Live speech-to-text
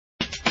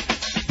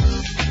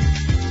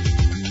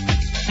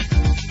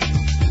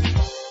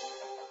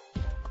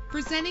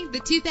Presenting the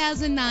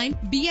 2009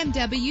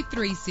 BMW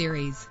 3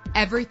 Series.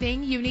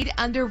 Everything you need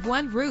under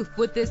one roof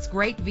with this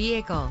great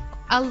vehicle.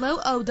 A low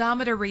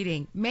odometer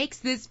reading makes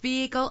this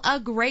vehicle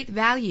a great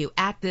value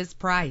at this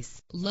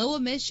price. Low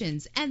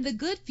emissions and the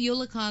good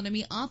fuel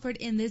economy offered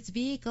in this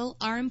vehicle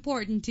are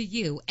important to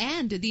you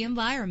and to the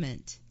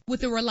environment.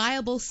 With a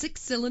reliable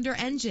 6-cylinder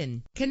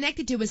engine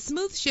connected to a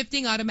smooth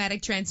shifting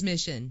automatic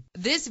transmission,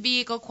 this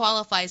vehicle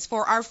qualifies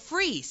for our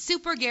free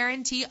Super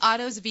Guarantee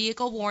Autos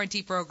Vehicle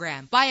Warranty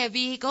Program. Buy a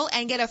vehicle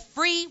and get a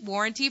free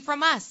warranty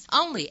from us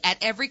only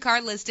at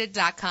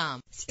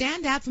everycarlisted.com.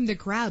 Stand out from the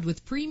crowd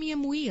with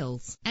premium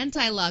wheels.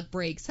 Anti-lock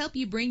brakes help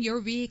you bring your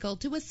vehicle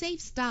to a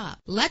safe stop.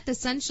 Let the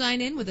sunshine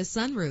in with a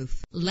sunroof.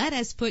 Let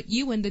us put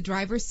you in the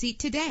driver's seat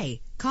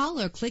today. Call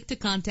or click to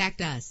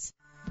contact us.